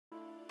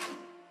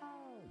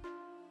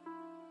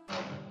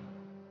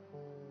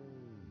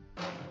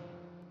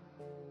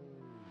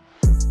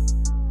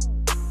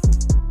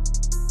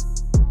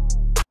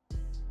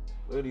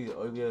Look at these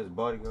ugly ass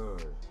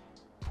bodyguards.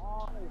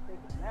 Oh, they take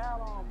a nail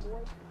on,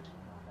 boy.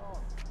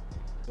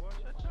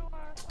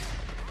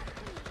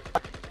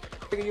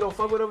 Nigga, you don't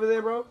fuck with over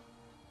there, bro?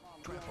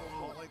 Well,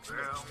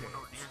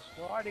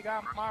 I already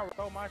got my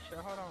shit.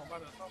 Hold on,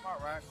 brother. Throw my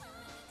rack.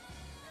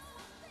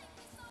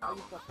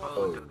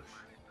 Oh.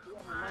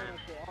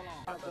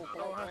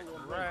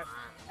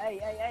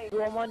 Hey, you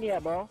want money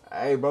at, bro?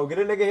 Hey, bro, get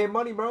a nigga his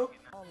money, bro.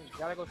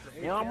 Gotta go to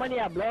the You want money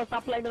at, bro?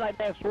 Stop playing me like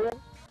that, fool.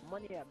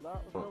 Money at, bro.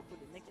 What's up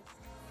with it, nigga?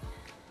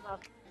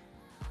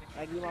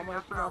 I give you my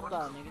money, small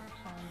style,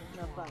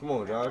 nigga. Come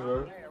on, Josh,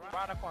 bro.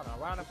 Round the corner,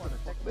 round the corner.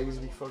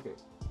 Niggas be fucking.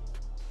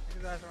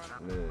 Yeah.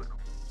 Man.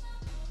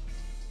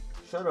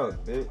 Shut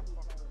up, bitch.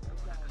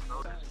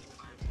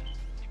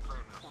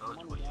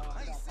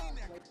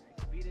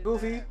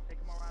 Goofy. Take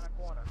him around the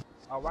corner.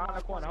 Around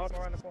the corner. Hold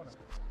him around the corner.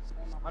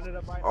 Under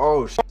the bike.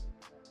 Oh, shit.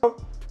 Stop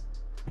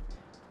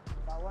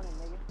running,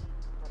 nigga.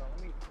 Hold on,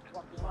 let me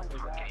fuck you money,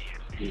 guys.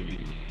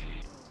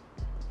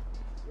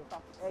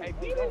 Hey,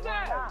 beat his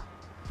ass.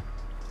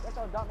 That's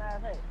your dumb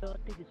ass head.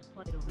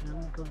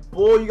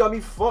 Boy, you got me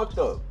fucked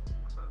up.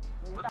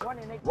 Stop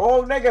running, nigga.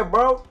 Wrong nigga,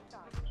 bro.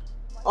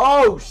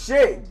 Oh,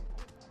 shit.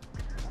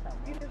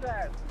 Beat his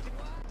ass.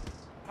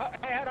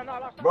 Hey, hold on,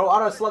 no, Bro, I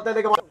done slept that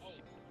nigga.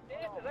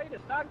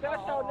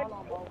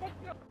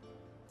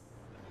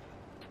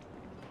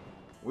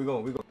 We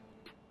gon'.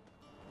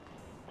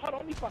 Hold on,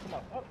 let me fuck him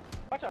up.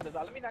 Watch out,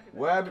 let me knock his ass.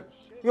 What happened?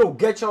 Yo,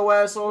 get your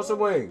ass on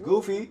somewhere,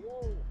 Goofy.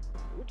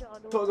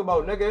 Talk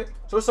about nigga.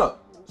 So what's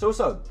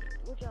up?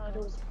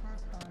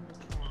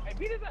 Hey,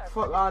 beat his ass.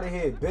 Fuck out of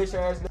here, bitch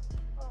ass nigga.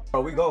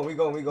 Bro, we going.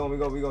 They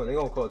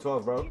gonna call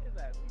 12, bro. Beat his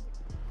ass.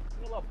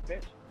 You little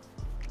bitch.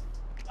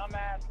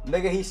 Dumbass.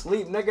 Nigga, he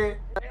sleep, nigga.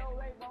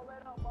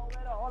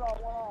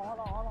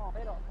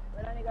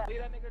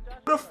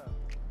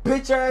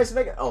 Bitch ass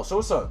nigga. Oh, so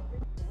what's up?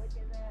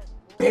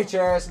 Bitch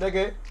ass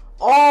nigga.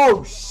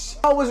 Oh, shit.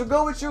 Oh, what's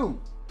good with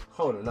you?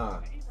 Hold on,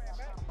 nah. He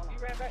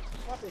ran back.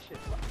 Fuck this shit.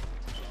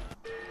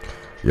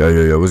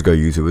 Yo, what's good,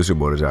 YouTube? It's your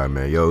boy Dzire,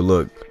 man. Yo,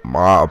 look,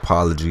 my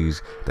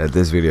apologies that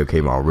this video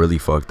came out really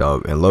fucked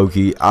up. And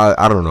low-key,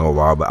 I don't know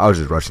why, but I was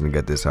just rushing to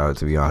get this out,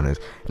 to be honest.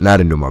 And I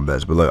didn't do my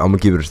best. But look, I'm gonna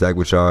keep it a stack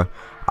with y'all.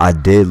 I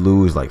did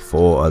lose like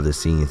 4 other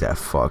scenes that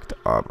fucked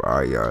up,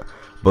 alright, y'all.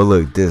 But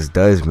look, this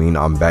does mean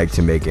I'm back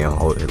to making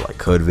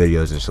like hood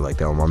videos and shit like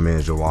that with my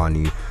man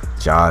Giovanni,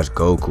 Josh,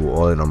 Goku,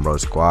 all of them, bro.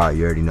 Squad,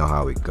 you already know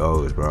how it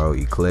goes, bro.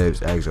 Eclipse,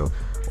 Exo,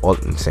 all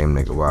the same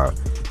nigga, wow.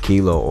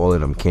 Kilo, all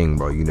of them king,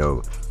 bro. You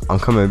know, I'm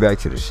coming back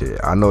to the shit.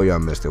 I know y'all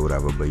missed it,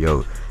 whatever, but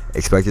yo,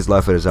 expect this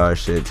Life of Dzire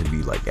shit to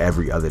be like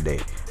every other day.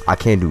 I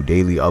can't do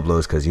daily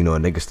uploads because, you know, a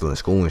nigga's still in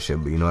school and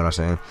shit, but you know what I'm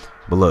saying?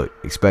 But look,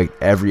 expect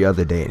every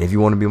other day. And if you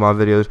want to be my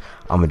videos,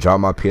 I'm going to drop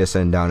my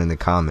PSN down in the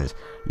comments.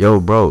 Yo,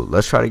 bro,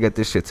 let's try to get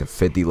this shit to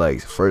 50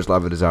 likes. First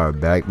Life of Dzire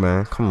back,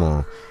 man. Come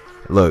on.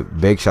 Look,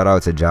 big shout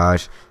out to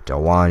Josh,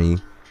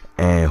 Jawani,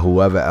 and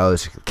whoever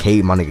else.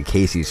 Kate, my nigga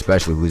Casey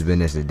especially, who's been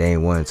this since day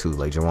one too.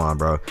 Like Jawan,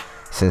 bro.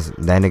 Since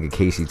that nigga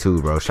Casey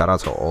too, bro. Shout out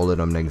to all of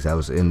them niggas that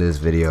was in this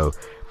video.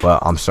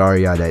 But I'm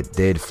sorry, y'all, that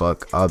did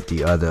fuck up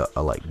the other,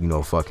 like, you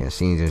know, fucking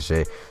scenes and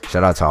shit.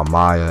 Shout out to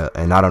Amaya,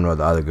 and I don't know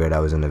the other girl that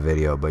was in the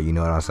video, but you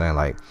know what I'm saying?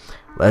 Like,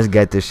 let's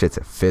get this shit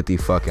to 50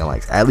 fucking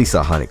likes. At least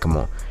 100, come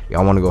on.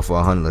 Y'all want to go for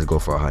 100? Let's go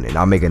for 100. And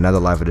I'll make another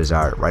Life of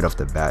Dzire right off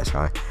the bat,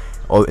 right?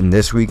 Oh, and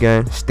this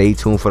weekend, stay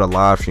tuned for the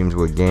live streams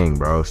with gang,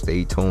 bro.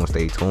 Stay tuned.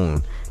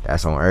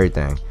 That's on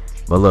everything.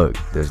 But look,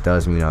 this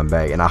does mean I'm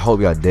back, and I hope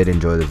y'all did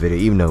enjoy the video,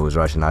 even though it was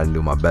rushing. I didn't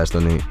do my best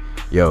on it.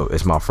 Yo,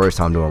 it's my first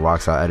time doing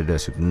Rockstar Editor,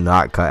 so do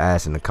not cut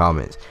ass in the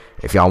comments.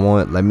 If y'all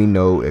want, let me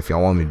know if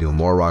y'all want me to do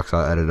more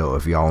Rockstar Editor, or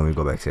if y'all want me to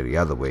go back to the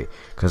other way.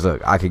 Cause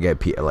look, I could get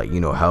like,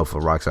 you know, help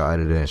for Rockstar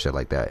Editor and shit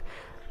like that.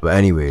 But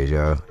anyways,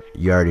 yo,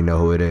 you already know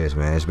who it is,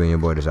 man. It's been your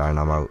boy Dzire, and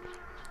I'm out.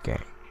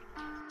 Gang.